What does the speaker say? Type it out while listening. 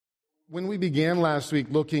When we began last week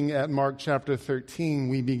looking at Mark chapter 13,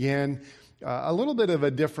 we began a little bit of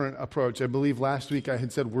a different approach. I believe last week I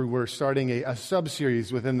had said we were starting a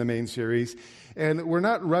sub-series within the main series, and we're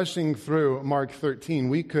not rushing through Mark 13.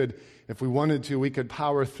 We could, if we wanted to, we could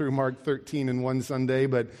power through Mark 13 in one Sunday,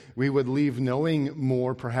 but we would leave knowing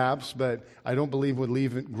more perhaps, but I don't believe would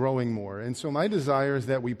leave it growing more. And so my desire is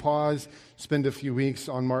that we pause, spend a few weeks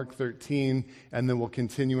on Mark 13, and then we'll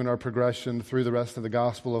continue in our progression through the rest of the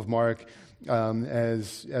Gospel of Mark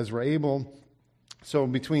as we're able. So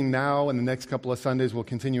between now and the next couple of Sundays, we'll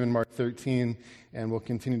continue in Mark 13, and we'll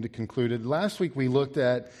continue to conclude it. Last week we looked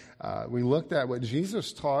at what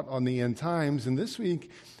Jesus taught on the end times, and this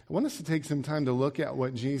week I want us to take some time to look at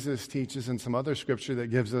what Jesus teaches in some other scripture that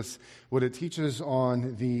gives us what it teaches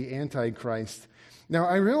on the Antichrist. Now,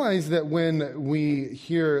 I realize that when we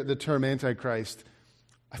hear the term Antichrist,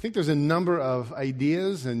 I think there's a number of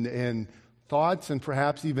ideas and thoughts and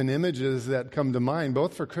perhaps even images that come to mind,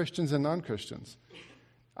 both for Christians and non-Christians.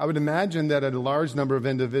 I would imagine that a large number of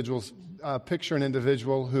individuals picture an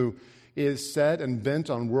individual who is set and bent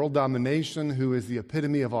on world domination, who is the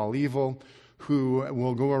epitome of all evil, who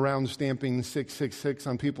will go around stamping 666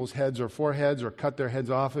 on people's heads or foreheads or cut their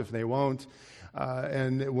heads off if they won't,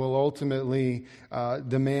 and it will ultimately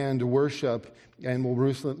demand worship and will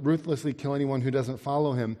ruthlessly kill anyone who doesn't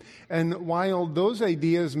follow him. And while those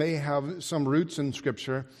ideas may have some roots in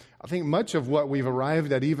Scripture, I think much of what we've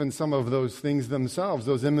arrived at, even some of those things themselves,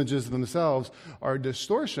 those images themselves, are a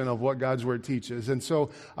distortion of what God's Word teaches. And so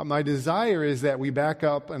my desire is that we back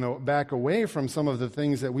up and back away from some of the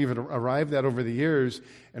things that we've arrived at over the years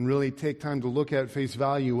and really take time to look at face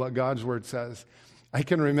value what God's Word says. I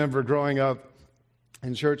can remember growing up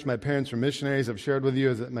in church. My parents were missionaries. I've shared with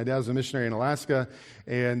you that my dad was a missionary in Alaska,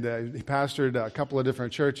 and he pastored a couple of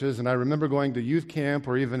different churches. And I remember going to youth camp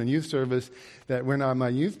or even in youth service that when my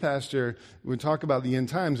youth pastor would talk about the end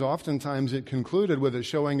times, oftentimes it concluded with a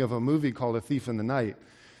showing of a movie called A Thief in the Night.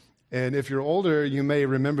 And if you're older, you may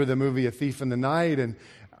remember the movie A Thief in the Night. And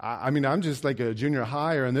I'm just like a junior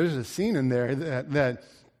higher, and there's a scene in there that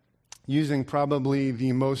using probably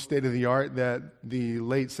the most state-of-the-art that the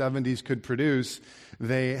late 70s could produce,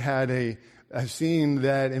 they had a scene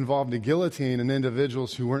that involved a guillotine and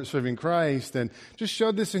individuals who weren't serving Christ, and just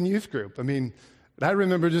showed this in youth group. I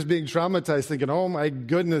remember just being traumatized, thinking, oh my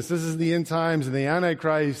goodness, this is the end times and the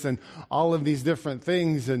Antichrist and all of these different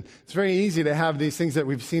things. And it's very easy to have these things that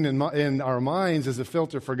we've seen in our minds as a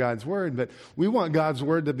filter for God's Word, but we want God's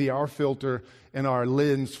Word to be our filter and our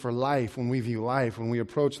lens for life when we view life, when we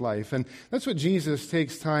approach life. And that's what Jesus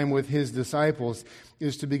takes time with his disciples,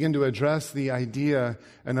 is to begin to address the idea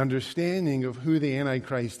and understanding of who the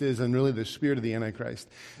Antichrist is and really the spirit of the Antichrist.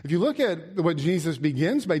 If you look at what Jesus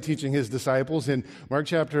begins by teaching his disciples in Mark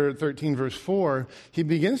chapter 13, verse 4, he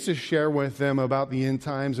begins to share with them about the end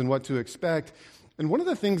times and what to expect. And one of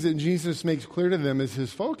the things that Jesus makes clear to them is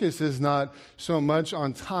his focus is not so much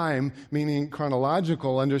on time, meaning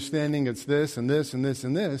chronological, understanding it's this and this and this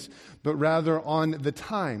and this, but rather on the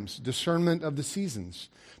times, discernment of the seasons,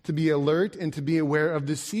 to be alert and to be aware of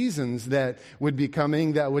the seasons that would be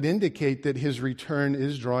coming that would indicate that his return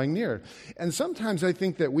is drawing near. And sometimes I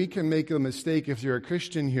think that we can make a mistake, if you're a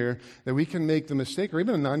Christian here, that we can make the mistake, or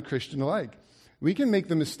even a non-Christian alike. We can make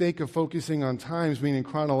the mistake of focusing on times, meaning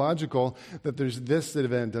chronological, that there's this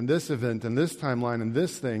event and this timeline and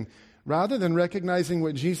this thing, rather than recognizing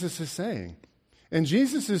what Jesus is saying. And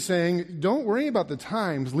Jesus is saying, don't worry about the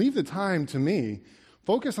times, leave the time to me.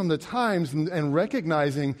 Focus on the times and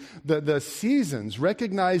recognizing the seasons,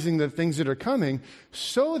 recognizing the things that are coming,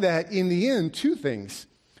 so that in the end, two things.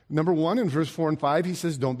 Number one, in verse 4 and 5, he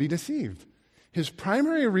says, don't be deceived. His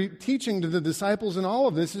primary teaching to the disciples in all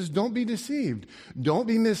of this is don't be deceived. Don't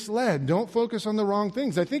be misled. Don't focus on the wrong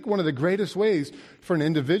things. I think one of the greatest ways for an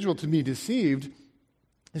individual to be deceived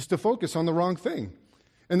is to focus on the wrong thing.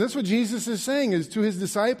 And that's what Jesus is saying is to his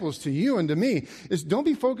disciples, to you and to me, is don't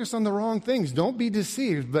be focused on the wrong things. Don't be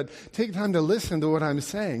deceived, but take time to listen to what I'm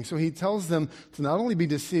saying. So he tells them to not only be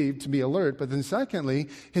deceived, to be alert, but then secondly,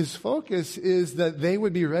 his focus is that they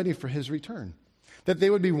would be ready for his return. That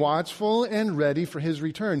they would be watchful and ready for his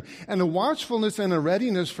return. And a watchfulness and a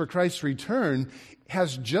readiness for Christ's return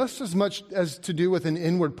has just as much as to do with an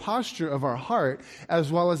inward posture of our heart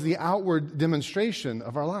as well as the outward demonstration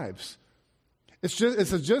of our lives. It's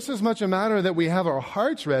just as much a matter that we have our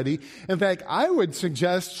hearts ready. In fact, I would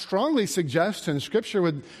strongly suggest, and Scripture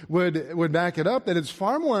would back it up, that it's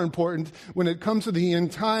far more important when it comes to the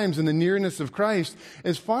end times and the nearness of Christ.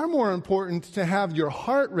 It's far more important to have your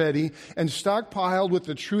heart ready and stockpiled with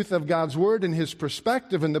the truth of God's Word and His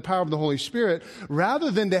perspective and the power of the Holy Spirit, rather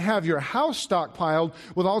than to have your house stockpiled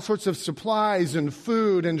with all sorts of supplies and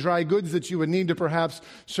food and dry goods that you would need to perhaps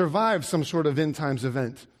survive some sort of end times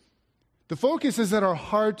event. The focus is that our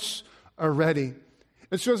hearts are ready.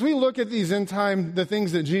 And so as we look at these end time, the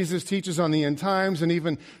things that Jesus teaches on the end times, and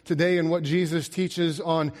even today and what Jesus teaches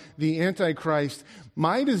on the Antichrist,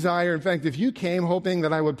 my desire, in fact, if you came hoping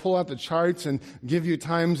that I would pull out the charts and give you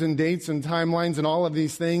times and dates and timelines and all of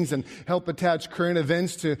these things and help attach current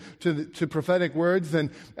events to prophetic words, then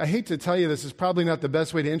I hate to tell you this is probably not the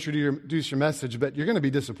best way to introduce your message, but you're going to be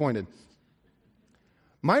disappointed.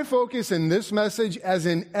 My focus in this message, as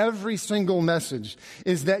in every single message,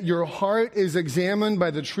 is that your heart is examined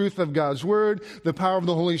by the truth of God's Word, the power of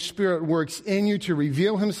the Holy Spirit works in you to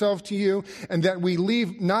reveal Himself to you, and that we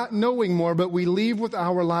leave not knowing more, but we leave with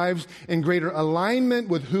our lives in greater alignment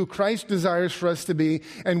with who Christ desires for us to be,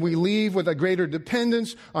 and we leave with a greater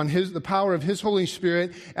dependence on the power of His Holy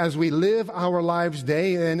Spirit as we live our lives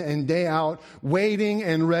day in and day out, waiting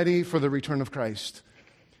and ready for the return of Christ.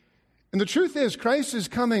 And the truth is, Christ is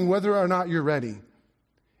coming whether or not you're ready.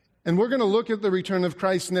 And we're going to look at the return of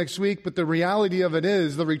Christ next week, but the reality of it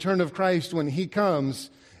is the return of Christ, when He comes,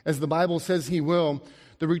 as the Bible says He will,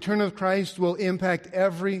 the return of Christ will impact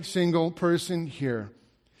every single person here.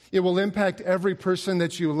 It will impact every person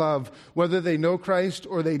that you love, whether they know Christ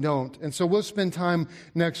or they don't. And so we'll spend time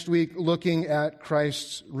next week looking at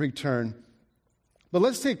Christ's return. But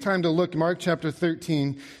let's take time to look, Mark chapter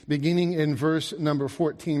 13, beginning in verse number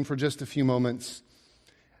 14 for just a few moments.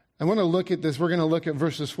 I want to look at this. We're going to look at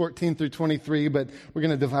verses 14 through 23, but we're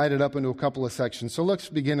going to divide it up into a couple of sections. So let's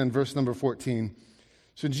begin in verse number 14.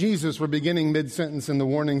 So we're beginning mid-sentence in the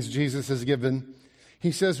warnings Jesus has given.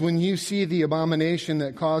 He says, "When you see the abomination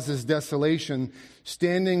that causes desolation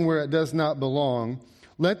standing where it does not belong,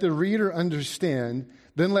 let the reader understand,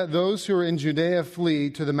 then let those who are in Judea flee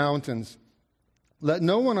to the mountains. Let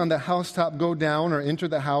no one on the housetop go down or enter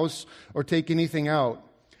the house or take anything out.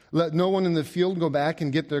 Let no one in the field go back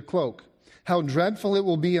and get their cloak. How dreadful it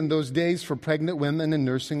will be in those days for pregnant women and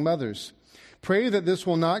nursing mothers. Pray that this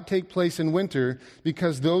will not take place in winter,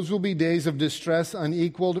 because those will be days of distress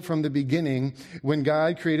unequaled from the beginning when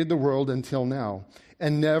God created the world until now,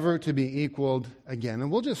 and never to be equaled again."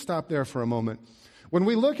 And we'll just stop there for a moment. When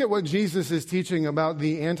we look at what Jesus is teaching about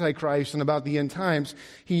the Antichrist and about the end times,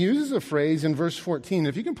 He uses a phrase in verse 14.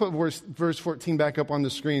 If you can put verse 14 back up on the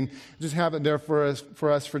screen, just have it there for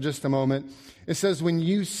us for just a moment. It says, "When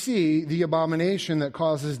you see the abomination that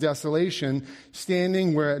causes desolation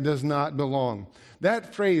standing where it does not belong."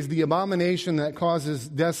 That phrase, the abomination that causes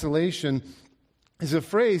desolation, is a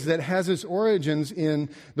phrase that has its origins in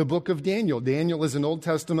the book of Daniel. Daniel is an Old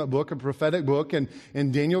Testament book, a prophetic book, and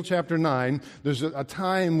in Daniel chapter 9, there's a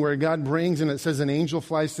time where God brings, and it says an angel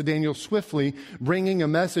flies to Daniel swiftly, bringing a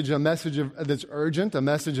message that's urgent, a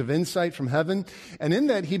message of insight from heaven. And in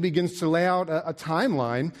that, he begins to lay out a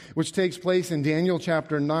timeline, which takes place in Daniel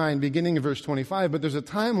chapter 9, beginning in verse 25. But there's a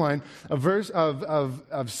timeline,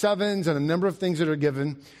 of sevens and a number of things that are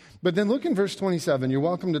given. But then look in verse 27. You're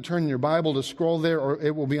welcome to turn your Bible to scroll there, or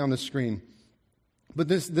it will be on the screen. But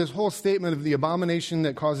this whole statement of the abomination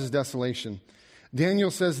that causes desolation.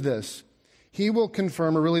 Daniel says this. He will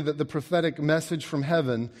confirm, or really the prophetic message from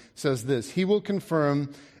heaven says this. He will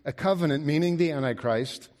confirm a covenant, meaning the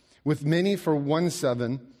Antichrist, with many for 1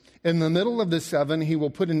 7. In the middle of the 7, he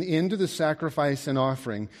will put an end to the sacrifice and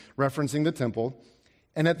offering, referencing the temple.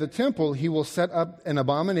 And at the temple, he will set up an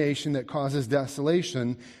abomination that causes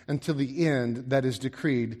desolation until the end that is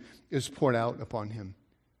decreed is poured out upon him.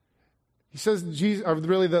 He says,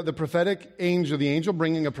 the prophetic angel, the angel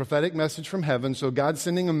bringing a prophetic message from heaven, so God's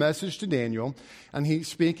sending a message to Daniel, and he's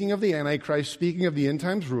speaking of the Antichrist, speaking of the end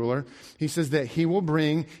times ruler. He says that he will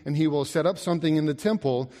bring and he will set up something in the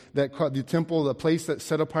temple, the place that's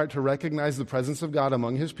set apart to recognize the presence of God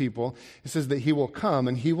among his people. He says that he will come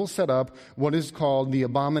and he will set up what is called the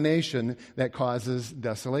abomination that causes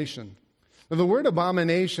desolation. Now, the word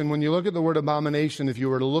abomination, when you look at the word abomination, if you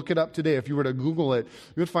were to look it up today, if you were to Google it,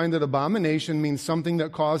 you would find that abomination means something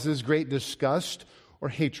that causes great disgust or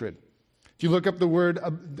hatred. If you look up the word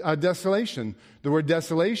desolation, the word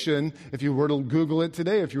desolation, if you were to Google it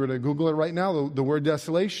today, if you were to Google it right now, the word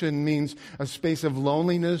desolation means a space of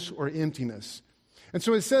loneliness or emptiness. And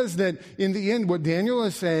so it says that in the end, what Daniel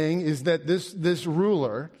is saying is that this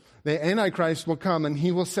ruler, The Antichrist will come and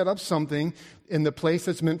he will set up something in the place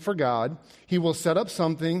that's meant for God. He will set up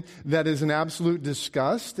something that is an absolute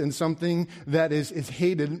disgust and something that is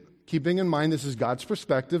hated, keeping in mind this is God's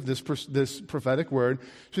perspective, this prophetic word.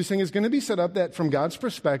 So he's saying it's going to be set up that from God's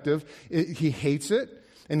perspective, he hates it.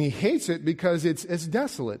 And he hates it because it's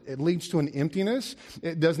desolate. It leads to an emptiness.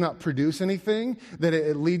 It does not produce anything. That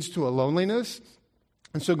it leads to a loneliness.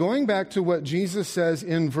 And so going back to what Jesus says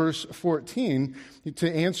in verse 14,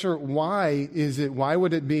 to answer why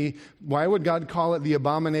would God call it the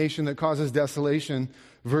abomination that causes desolation?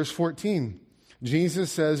 Verse 14,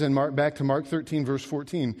 Jesus says, back to Mark 13, verse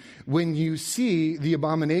 14, when you see the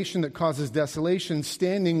abomination that causes desolation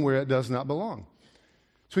standing where it does not belong.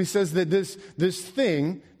 So he says that this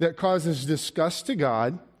thing that causes disgust to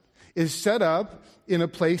God is set up in a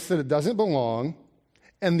place that it doesn't belong.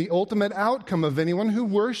 And the ultimate outcome of anyone who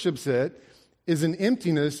worships it is an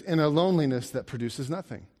emptiness and a loneliness that produces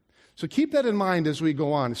nothing. So keep that in mind as we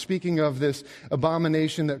go on. Speaking of this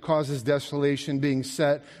abomination that causes desolation being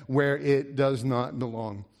set where it does not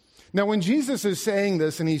belong. Now, when Jesus is saying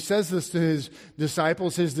this, and he says this to his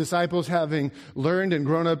disciples having learned and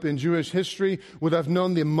grown up in Jewish history, would have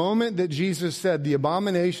known the moment that Jesus said the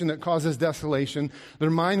abomination that causes desolation, their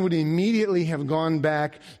mind would immediately have gone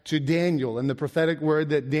back to Daniel and the prophetic word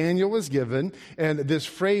that Daniel was given. And this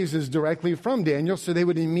phrase is directly from Daniel, so they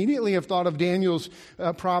would immediately have thought of Daniel's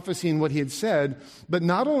prophecy and what he had said. But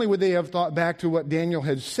not only would they have thought back to what Daniel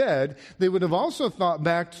had said, they would have also thought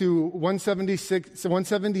back to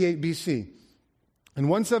 178 BC. In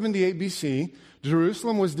 178 BC,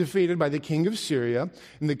 Jerusalem was defeated by the king of Syria,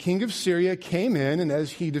 and the king of Syria came in, and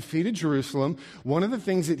as he defeated Jerusalem, one of the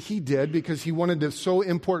things that he did, because he wanted to so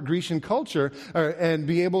import Grecian culture and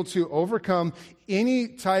be able to overcome any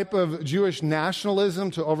type of Jewish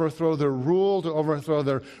nationalism, to overthrow their rule, to overthrow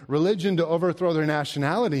their religion, to overthrow their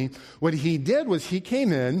nationality, what he did was he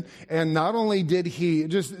came in, and not only did he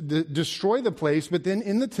just destroy the place, but then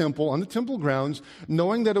in the temple, on the temple grounds,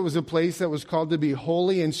 knowing that it was a place that was called to be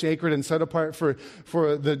holy and sacred and set apart for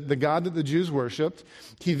the God that the Jews worshipped,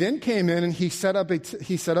 he then came in and he set up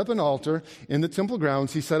an altar in the temple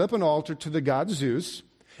grounds. He set up an altar to the god Zeus.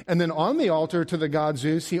 And then on the altar to the god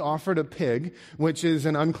Zeus, he offered a pig, which is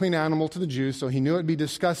an unclean animal to the Jews, so he knew it would be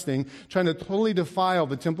disgusting, trying to totally defile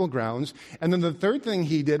the temple grounds. And then the third thing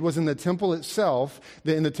he did was in the temple itself,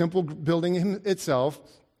 in the temple building itself,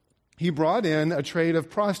 he brought in a trade of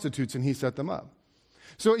prostitutes and he set them up.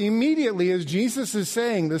 So immediately, as Jesus is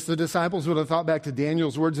saying this, the disciples would have thought back to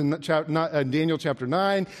Daniel's words in Daniel chapter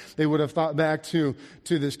 9. They would have thought back to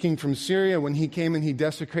this king from Syria when he came and he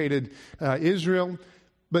desecrated Israel.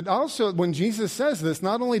 But also, when Jesus says this,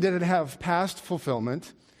 not only did it have past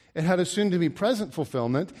fulfillment, it had a soon-to-be present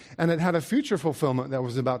fulfillment, and it had a future fulfillment that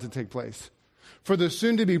was about to take place. For the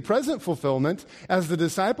soon-to-be present fulfillment, as the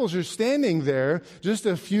disciples are standing there just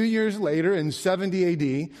a few years later in 70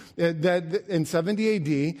 AD,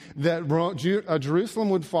 Jerusalem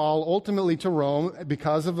would fall ultimately to Rome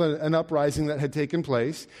because of an uprising that had taken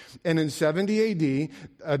place. And in 70 AD,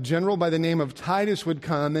 a general by the name of Titus would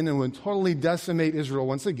come in and would totally decimate Israel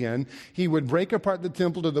once again. He would break apart the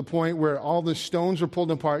temple to the point where all the stones were pulled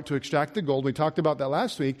apart to extract the gold. We talked about that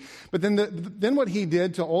last week. But then what he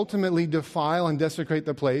did to ultimately defile and desecrate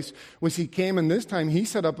the place was he came, and this time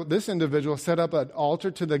this individual set up an altar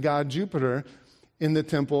to the god Jupiter in the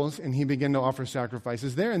temples, and he began to offer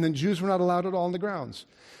sacrifices there, and then Jews were not allowed at all in the grounds.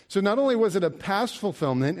 So not only was it a past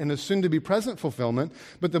fulfillment and a soon-to-be present fulfillment,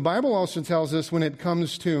 but the Bible also tells us when it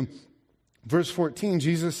comes to verse 14,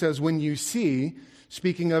 Jesus says, when you see,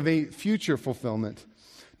 speaking of a future fulfillment.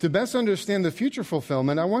 To best understand the future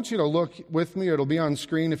fulfillment, I want you to look with me, or it'll be on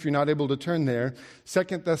screen if you're not able to turn there, 2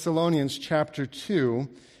 Thessalonians chapter 2,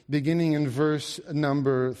 beginning in verse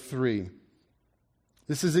number 3.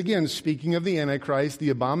 This is again speaking of the Antichrist, the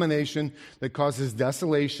abomination that causes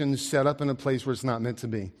desolation set up in a place where it's not meant to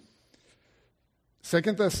be. 2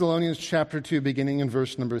 Thessalonians chapter 2, beginning in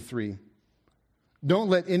verse number 3. Don't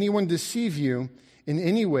let anyone deceive you in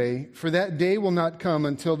any way, for that day will not come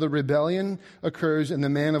until the rebellion occurs and the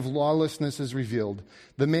man of lawlessness is revealed,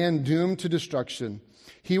 the man doomed to destruction.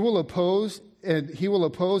 He will oppose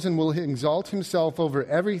and will exalt himself over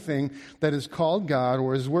everything that is called God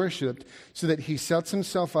or is worshipped, so that he sets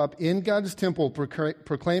himself up in God's temple,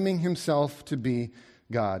 proclaiming himself to be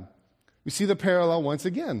God. We see the parallel once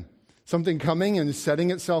again. Something coming and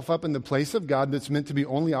setting itself up in the place of God that's meant to be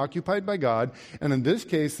only occupied by God. And in this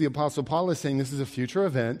case, the Apostle Paul is saying this is a future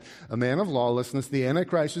event, a man of lawlessness, the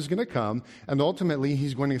Antichrist is going to come, and ultimately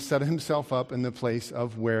he's going to set himself up in the place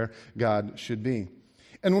of where God should be.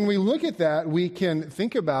 And when we look at that, we can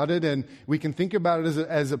think about it, and we can think about it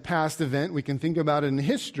as a past event. We can think about it in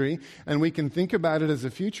history, and we can think about it as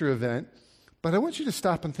a future event. But I want you to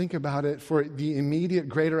stop and think about it for the immediate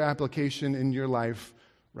greater application in your life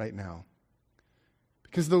right now.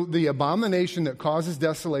 Because the abomination that causes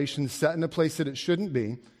desolation set in a place that it shouldn't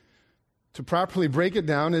be, to properly break it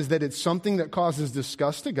down, is that it's something that causes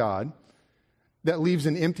disgust to God, that leaves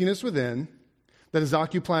an emptiness within, that is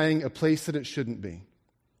occupying a place that it shouldn't be.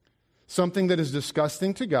 Something that is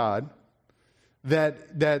disgusting to God,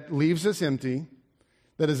 that leaves us empty,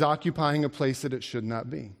 that is occupying a place that it should not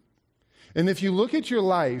be. And if you look at your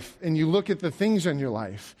life and you look at the things in your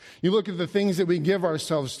life, you look at the things that we give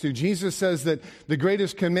ourselves to, Jesus says that the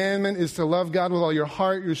greatest commandment is to love God with all your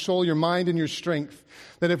heart, your soul, your mind, and your strength.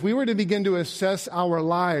 That if we were to begin to assess our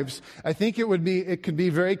lives, I think it could be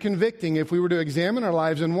very convicting if we were to examine our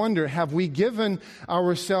lives and wonder, have we given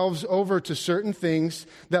ourselves over to certain things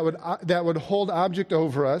that would hold object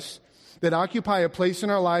over us, that occupy a place in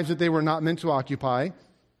our lives that they were not meant to occupy,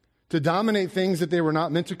 to dominate things that they were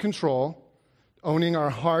not meant to control, owning our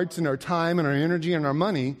hearts and our time and our energy and our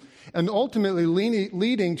money, and ultimately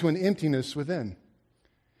leading to an emptiness within.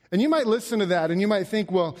 And you might listen to that and you might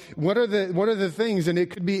think, well, what are the things? And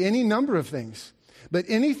it could be any number of things. But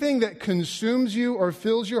anything that consumes you or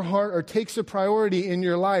fills your heart or takes a priority in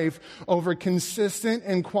your life over consistent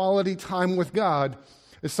and quality time with God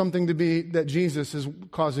is something that Jesus is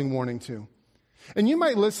causing warning to. And you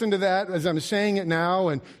might listen to that as I'm saying it now,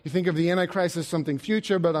 and you think of the Antichrist as something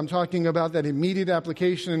future, but I'm talking about that immediate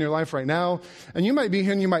application in your life right now. And you might be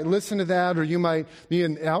here and you might listen to that, or you might be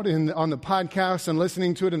on the podcast and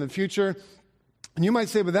listening to it in the future. And you might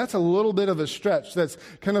say, but that's a little bit of a stretch. That's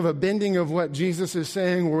kind of a bending of what Jesus is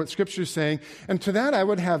saying or what Scripture is saying. And to that, I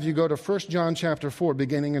would have you go to 1 John chapter 4,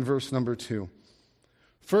 beginning in verse number 2.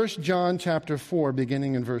 1 John chapter 4,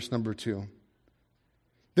 beginning in verse number 2.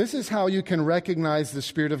 This is how you can recognize the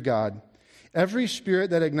Spirit of God. Every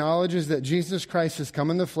spirit that acknowledges that Jesus Christ has come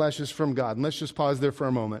in the flesh is from God. And let's just pause there for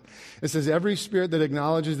a moment. It says every spirit that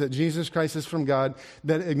acknowledges that Jesus Christ is from God,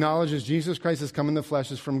 that acknowledges Jesus Christ has come in the flesh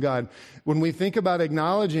is from God. When we think about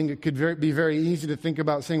acknowledging, it could be very easy to think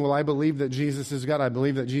about saying, well, I believe that Jesus is God. I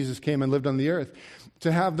believe that Jesus came and lived on the earth.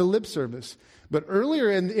 To have the lip service. But earlier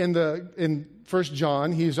in 1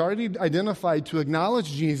 John, he's already identified to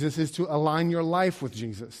acknowledge Jesus is to align your life with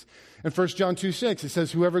Jesus. In 1 John 2:6, it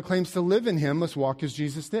says, whoever claims to live in him must walk as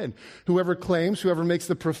Jesus did. Whoever makes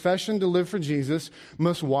the profession to live for Jesus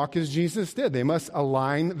must walk as Jesus did. They must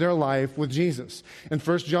align their life with Jesus. In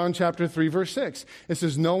 1 John chapter 3, verse 6, it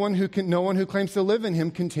says, no one who claims to live in him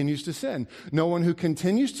continues to sin. No one who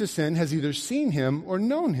continues to sin has either seen him or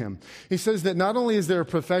known him. He says that not only is there a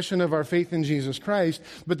profession of our faith in Jesus Christ,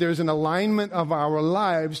 but there's an alignment of our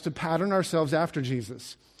lives to pattern ourselves after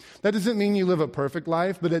Jesus. That doesn't mean you live a perfect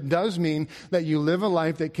life, but it does mean that you live a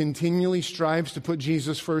life that continually strives to put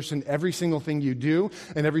Jesus first in every single thing you do,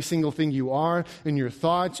 and every single thing you are, in your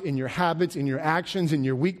thoughts, in your habits, in your actions, in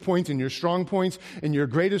your weak points, in your strong points, in your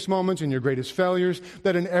greatest moments, in your greatest failures,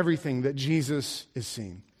 that in everything that Jesus is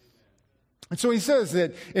seen. And so he says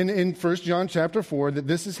that in 1 John chapter 4, that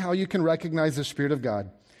this is how you can recognize the Spirit of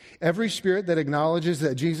God. Every spirit that acknowledges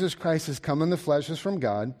that Jesus Christ has come in the flesh is from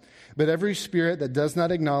God, but every spirit that does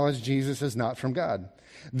not acknowledge Jesus is not from God.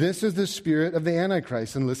 This is the spirit of the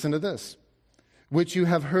Antichrist, and listen to this, which you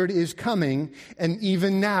have heard is coming, and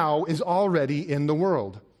even now is already in the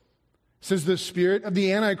world. It says the spirit of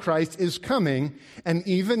the Antichrist is coming, and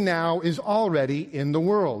even now is already in the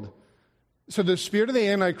world. So the spirit of the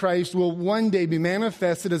Antichrist will one day be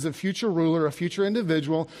manifested as a future ruler, a future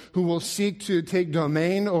individual who will seek to take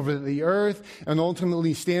domain over the earth and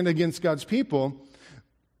ultimately stand against God's people.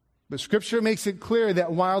 But Scripture makes it clear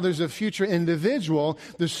that while there's a future individual,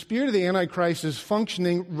 the spirit of the Antichrist is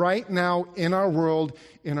functioning right now in our world,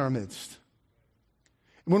 in our midst.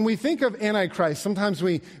 When we think of Antichrist, sometimes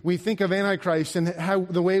we think of Antichrist and how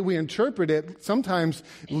the way we interpret it sometimes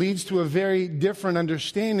leads to a very different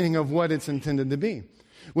understanding of what it's intended to be.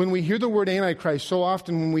 When we hear the word Antichrist, so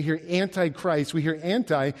often when we hear Antichrist, we hear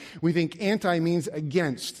anti, we think anti means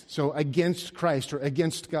against, so against Christ or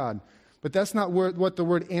against God. But that's not what the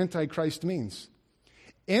word Antichrist means.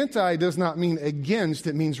 Anti does not mean against,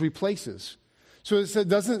 it means replaces. So it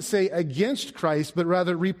doesn't say against Christ, but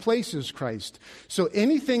rather replaces Christ. So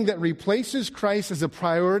anything that replaces Christ as a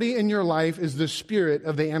priority in your life is the spirit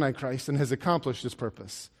of the Antichrist and has accomplished its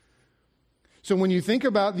purpose. So when you think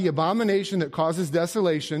about the abomination that causes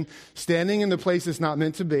desolation, standing in the place it's not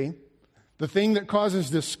meant to be, the thing that causes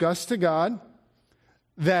disgust to God,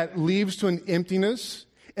 that leads to an emptiness,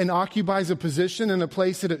 and occupies a position in a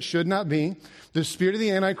place that it should not be. The spirit of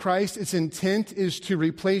the Antichrist, its intent is to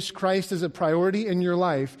replace Christ as a priority in your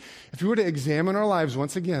life. If we were to examine our lives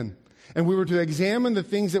once again, and we were to examine the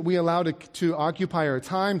things that we allow to occupy our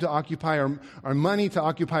time, to occupy our money, to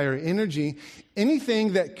occupy our energy,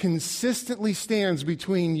 anything that consistently stands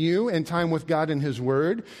between you and time with God and His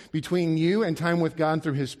Word, between you and time with God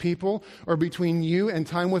through His people, or between you and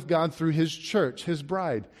time with God through His church, His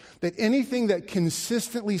bride, that anything that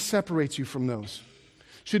consistently separates you from those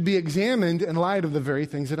should be examined in light of the very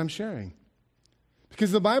things that I'm sharing.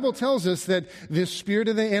 Because the Bible tells us that this spirit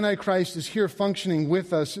of the Antichrist is here functioning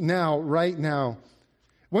with us now, right now.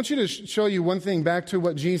 I want you to show you one thing back to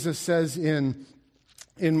what Jesus says in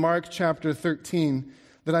Mark chapter 13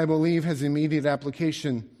 that I believe has immediate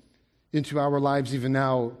application into our lives even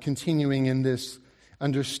now, continuing in this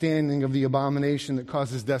understanding of the abomination that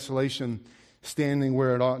causes desolation, standing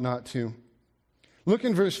where it ought not to. Look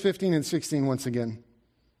in verse 15 and 16 once again.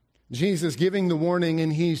 Jesus giving the warning,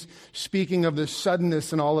 and he's speaking of the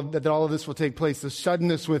suddenness and all of this will take place, the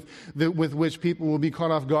suddenness with which people will be caught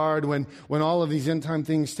off guard when all of these end time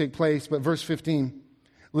things take place. But verse 15,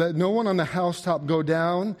 let no one on the housetop go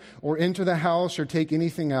down or enter the house or take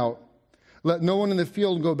anything out. Let no one in the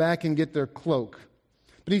field go back and get their cloak.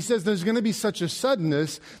 But he says there's going to be such a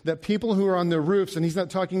suddenness that people who are on their roofs, and he's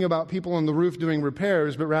not talking about people on the roof doing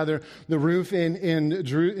repairs, but rather the roof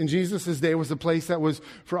in Jesus' day was a place that was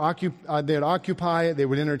they'd occupy it, they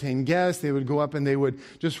would entertain guests, they would go up and they would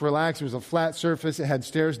just relax. It was a flat surface. It had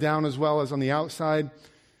stairs down as well as on the outside.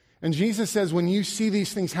 And Jesus says, when you see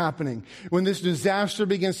these things happening, when this disaster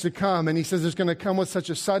begins to come, and he says it's going to come with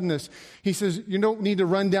such a suddenness, he says you don't need to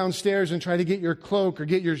run downstairs and try to get your cloak or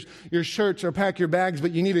get your shirts or pack your bags,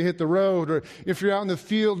 but you need to hit the road. Or if you're out in the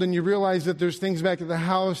field and you realize that there's things back at the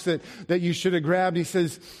house that you should have grabbed, he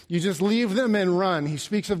says you just leave them and run. He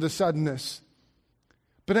speaks of the suddenness.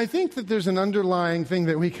 But I think that there's an underlying thing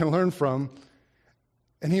that we can learn from,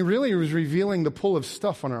 and he really was revealing the pull of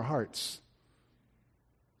stuff on our hearts.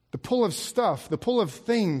 The pull of stuff, the pull of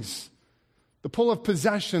things, the pull of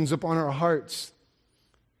possessions upon our hearts.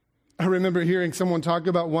 I remember hearing someone talk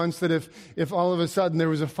about once that if all of a sudden there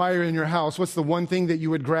was a fire in your house, what's the one thing that you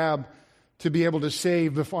would grab to be able to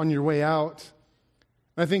save on your way out?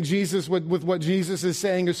 I think Jesus, with what Jesus is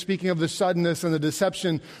saying, is speaking of the suddenness and the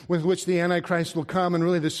deception with which the Antichrist will come, and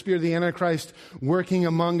really the spirit of the Antichrist working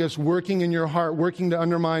among us, working in your heart, working to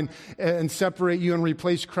undermine and separate you and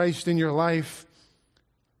replace Christ in your life.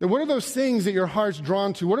 What are those things that your heart's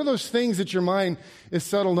drawn to? What are those things that your mind is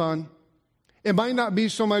settled on? It might not be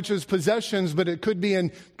so much as possessions, but it could be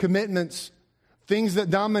in commitments, things that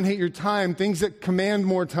dominate your time, things that command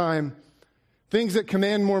more time, things that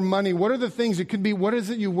command more money. What are the things? It could be, what is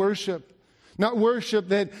it you worship? Not worship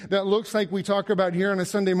that looks like we talk about here on a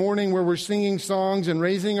Sunday morning where we're singing songs and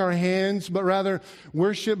raising our hands, but rather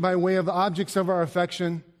worship by way of the objects of our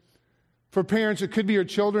affection. For parents, it could be your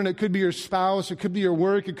children, it could be your spouse, it could be your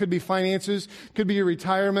work, it could be finances, it could be your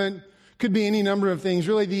retirement, it could be any number of things.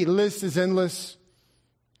 Really, the list is endless.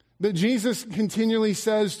 But Jesus continually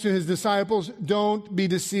says to his disciples, don't be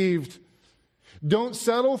deceived. Don't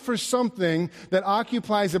settle for something that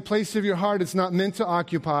occupies a place of your heart it's not meant to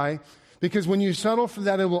occupy, because when you settle for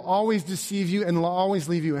that, it will always deceive you and will always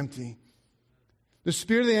leave you empty. The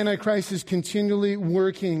spirit of the Antichrist is continually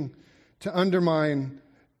working to undermine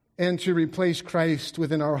and to replace Christ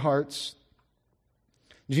within our hearts.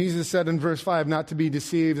 Jesus said in verse 5, not to be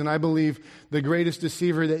deceived, and I believe the greatest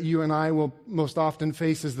deceiver that you and I will most often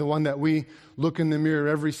face is the one that we look in the mirror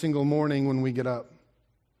every single morning when we get up.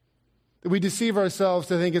 We deceive ourselves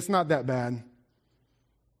to think it's not that bad.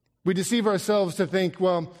 We deceive ourselves to think,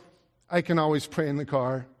 well, I can always pray in the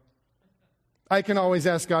car. I can always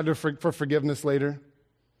ask God for forgiveness later.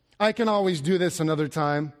 I can always do this another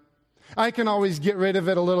time. I can always get rid of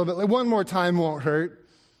it a little bit. One more time won't hurt.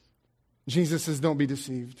 Jesus says, don't be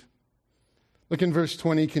deceived. Look in verse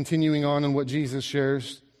 20, continuing on in what Jesus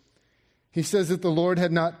shares. He says that the Lord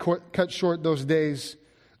had not cut short those days,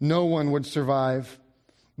 no one would survive.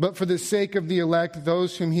 But for the sake of the elect,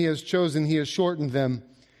 those whom he has chosen, he has shortened them.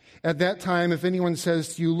 At that time, if anyone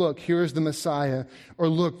says to you, look, here is the Messiah, or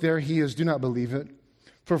look, there he is, do not believe it.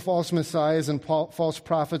 For false messiahs and false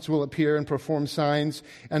prophets will appear and perform signs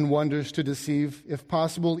and wonders to deceive, if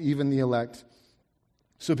possible, even the elect.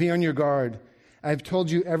 So be on your guard. I have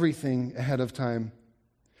told you everything ahead of time.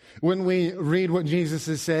 When we read what Jesus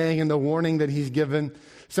is saying and the warning that he's given,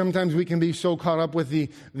 sometimes we can be so caught up with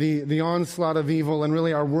the onslaught of evil, and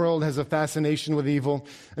really our world has a fascination with evil.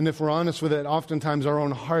 And if we're honest with it, oftentimes our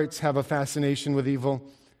own hearts have a fascination with evil.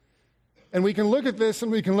 And we can look at this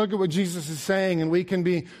and we can look at what Jesus is saying and we can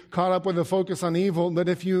be caught up with a focus on evil. But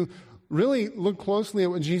if you really look closely at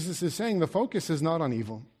what Jesus is saying, the focus is not on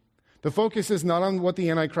evil. The focus is not on what the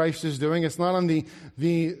Antichrist is doing. It's not on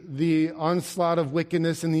the onslaught of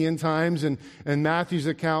wickedness in the end times. And Matthew's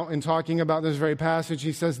account, in talking about this very passage,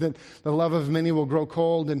 he says that the love of many will grow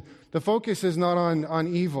cold. And the focus is not on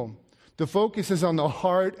evil. The focus is on the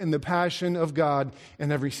heart and the passion of God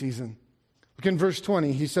in every season. Look in verse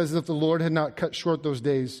 20. He says, if the Lord had not cut short those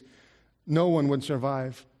days, no one would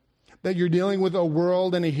survive. That you're dealing with a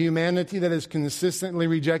world and a humanity that has consistently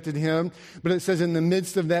rejected Him. But it says in the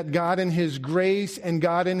midst of that, God in His grace and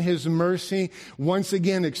God in His mercy once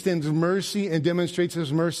again extends mercy and demonstrates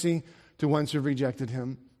His mercy to ones who've rejected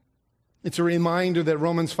Him. It's a reminder that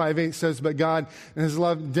Romans 5:8 says, but God in His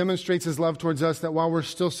love demonstrates His love towards us, that while we're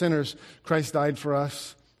still sinners, Christ died for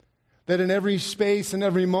us. That in every space and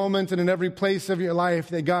every moment and in every place of your life,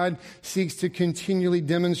 that God seeks to continually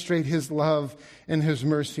demonstrate His love and His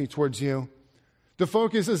mercy towards you. The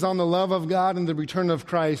focus is on the love of God and the return of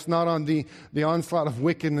Christ, not on the onslaught of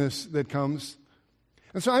wickedness that comes.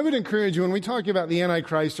 And so I would encourage you, when we talk about the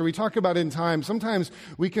Antichrist or we talk about end time, sometimes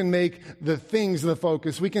we can make the things the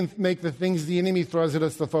focus. We can make the things the enemy throws at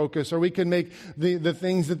us the focus, or we can make the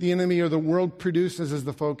things that the enemy or the world produces as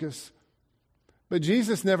the focus. But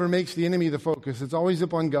Jesus never makes the enemy the focus. It's always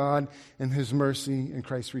upon God and His mercy and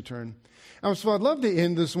Christ's return. So I'd love to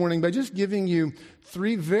end this morning by just giving you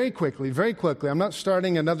three very quickly. I'm not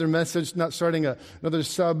starting another message, not starting another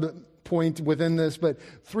sub-point within this, but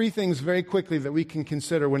three things very quickly that we can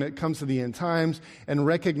consider when it comes to the end times, and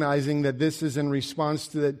recognizing that this is in response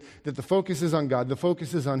to that the focus is on God, the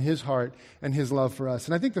focus is on His heart and His love for us.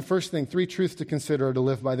 And I think the first thing, three truths to consider or to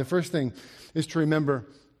live by. The first thing is to remember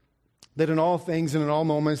that in all things and in all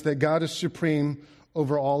moments, that God is supreme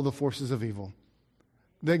over all the forces of evil.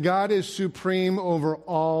 That God is supreme over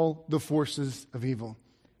all the forces of evil.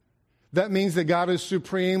 That means that God is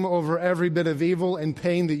supreme over every bit of evil and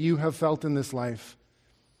pain that you have felt in this life.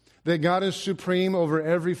 That God is supreme over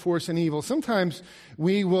every force in evil. Sometimes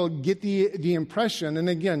we will get the impression, and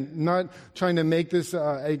again, not trying to make this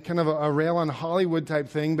a kind of a rail on Hollywood type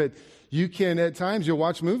thing, but you can, at times, you'll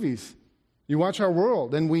watch movies. You watch our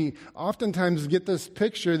world, and we oftentimes get this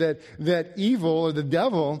picture that evil or the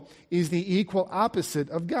devil is the equal opposite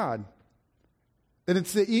of God. That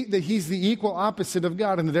he's the equal opposite of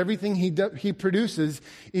God, and that everything he produces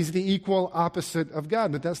is the equal opposite of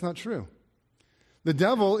God. But that's not true. The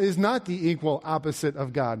devil is not the equal opposite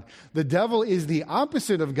of God. The devil is the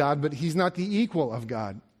opposite of God, but he's not the equal of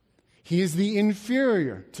God. He is the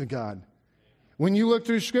inferior to God. When you look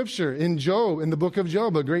through Scripture, in the book of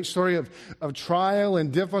Job, a great story of trial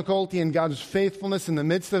and difficulty and God's faithfulness in the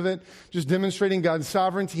midst of it, just demonstrating God's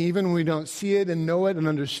sovereignty even when we don't see it and know it and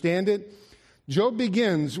understand it. Job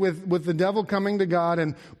begins with the devil coming to God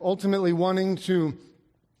and ultimately wanting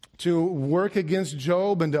to work against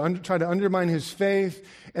Job and to try to undermine his faith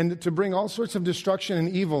and to bring all sorts of destruction and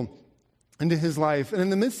evil into his life. And in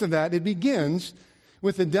the midst of that, it begins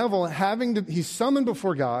with the devil he's summoned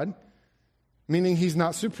before God, meaning he's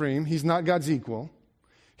not supreme, he's not God's equal.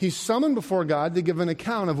 He's summoned before God to give an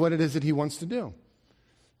account of what it is that he wants to do.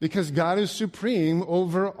 Because God is supreme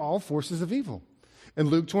over all forces of evil. In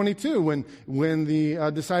Luke 22, when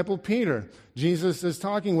the disciple Peter, Jesus is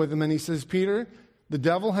talking with him and he says, Peter, the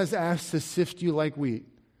devil has asked to sift you like wheat.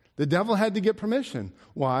 The devil had to get permission.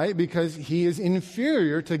 Why? Because he is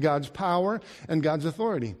inferior to God's power and God's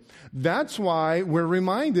authority. That's why we're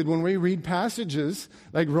reminded when we read passages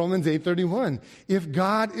like Romans 8:31, if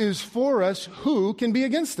God is for us, who can be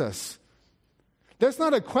against us? That's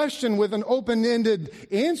not a question with an open-ended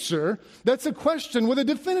answer. That's a question with a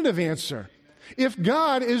definitive answer. If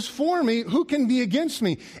God is for me, who can be against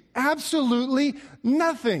me? Absolutely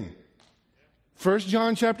nothing. 1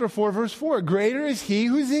 John chapter 4, verse 4, greater is he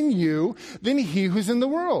who's in you than he who's in the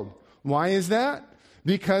world. Why is that?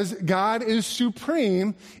 Because God is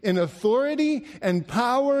supreme in authority and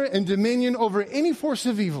power and dominion over any force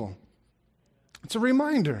of evil. It's a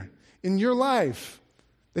reminder in your life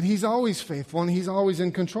that he's always faithful and he's always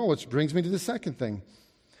in control, which brings me to the second thing.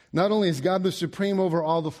 Not only is God the supreme over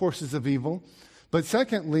all the forces of evil, but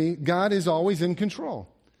secondly, God is always in control.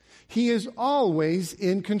 He is always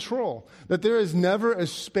in control. That there is never a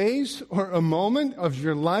space or a moment of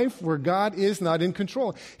your life where God is not in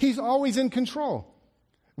control. He's always in control.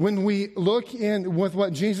 When we look in with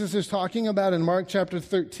what Jesus is talking about in Mark chapter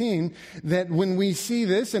 13, that when we see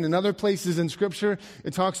this, and in other places in Scripture,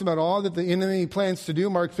 it talks about all that the enemy plans to do.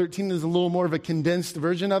 Mark 13 is a little more of a condensed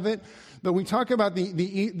version of it. But we talk about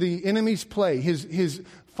the enemy's play, his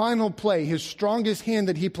final play, his strongest hand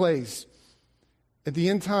that he plays. at the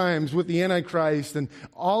end times with the Antichrist and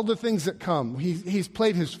all the things that come. He's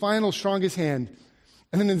played his final, strongest hand.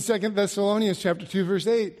 And then in 2 Thessalonians chapter 2, verse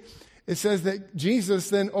 8, it says that Jesus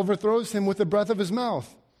then overthrows him with the breath of his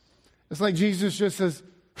mouth. It's like Jesus just says,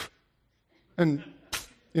 and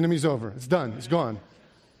the enemy's over. It's done. It's gone.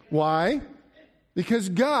 Why? Because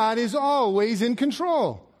God is always in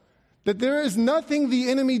control. That there is nothing the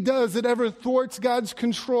enemy does that ever thwarts God's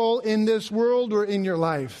control in this world or in your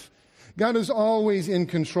life. God is always in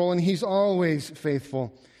control, and he's always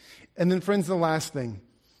faithful. And then, friends, the last thing,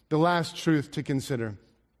 the last truth to consider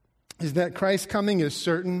is that Christ's coming is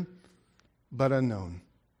certain but unknown.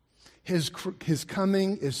 His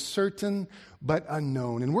coming is certain but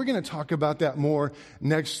unknown. And we're going to talk about that more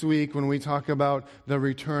next week when we talk about the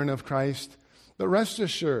return of Christ. But rest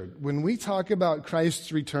assured, when we talk about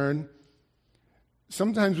Christ's return,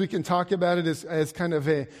 sometimes we can talk about it as kind of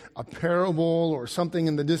a parable or something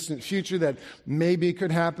in the distant future that maybe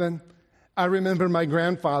could happen. I remember my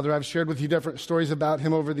grandfather. I've shared with you different stories about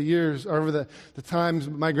him over the years, over the times.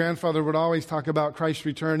 My grandfather would always talk about Christ's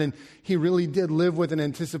return, and he really did live with an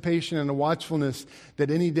anticipation and a watchfulness that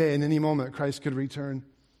any day and any moment Christ could return.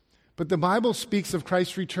 But the Bible speaks of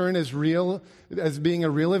Christ's return as real, as being a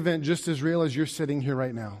real event, just as real as you're sitting here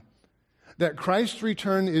right now. That Christ's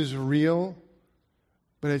return is real,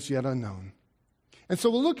 but it's yet unknown. And so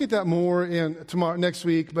we'll look at that more next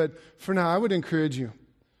week. But for now, I would encourage you,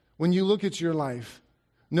 when you look at your life,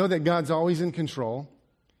 know that God's always in control,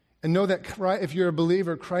 and know that if you're a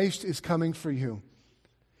believer, Christ is coming for you.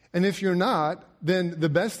 And if you're not, then the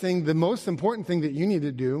best thing, the most important thing that you need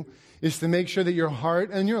to do is to make sure that your heart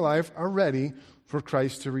and your life are ready for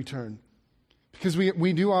Christ to return. Because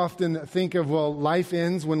we do often think of, well, life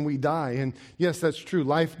ends when we die. And yes, that's true.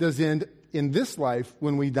 Life does end in this life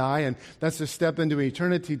when we die, and that's a step into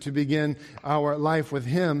eternity to begin our life with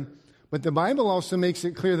him. But the Bible also makes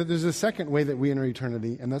it clear that there's a second way that we enter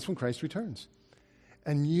eternity, and that's when Christ returns.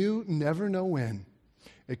 And you never know when.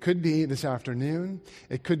 It could be this afternoon.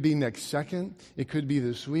 It could be next second. It could be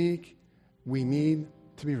this week. We need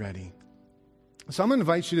to be ready. So I'm going to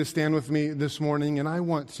invite you to stand with me this morning, and I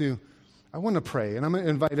want to pray. And I'm going to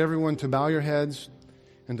invite everyone to bow your heads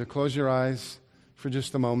and to close your eyes for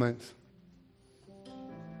just a moment.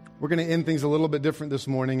 We're going to end things a little bit different this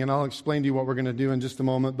morning, and I'll explain to you what we're going to do in just a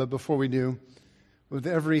moment. But before we do, with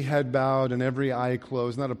every head bowed and every eye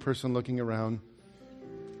closed, not a person looking around,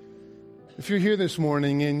 if you're here this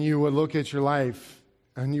morning and you would look at your life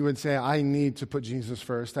and you would say, I need to put Jesus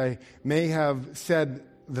first. I may have said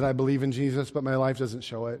that I believe in Jesus, but my life doesn't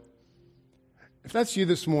show it. If that's you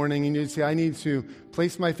this morning and you'd say, I need to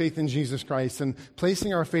place my faith in Jesus Christ, and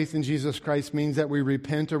placing our faith in Jesus Christ means that we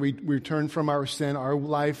repent or we turn from our sin, our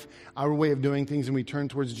life, our way of doing things, and we turn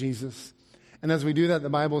towards Jesus. And as we do that, the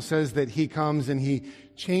Bible says that he comes and he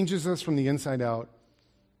changes us from the inside out.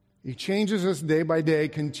 He changes us day by day,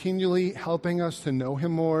 continually helping us to know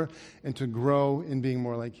him more and to grow in being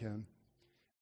more like him.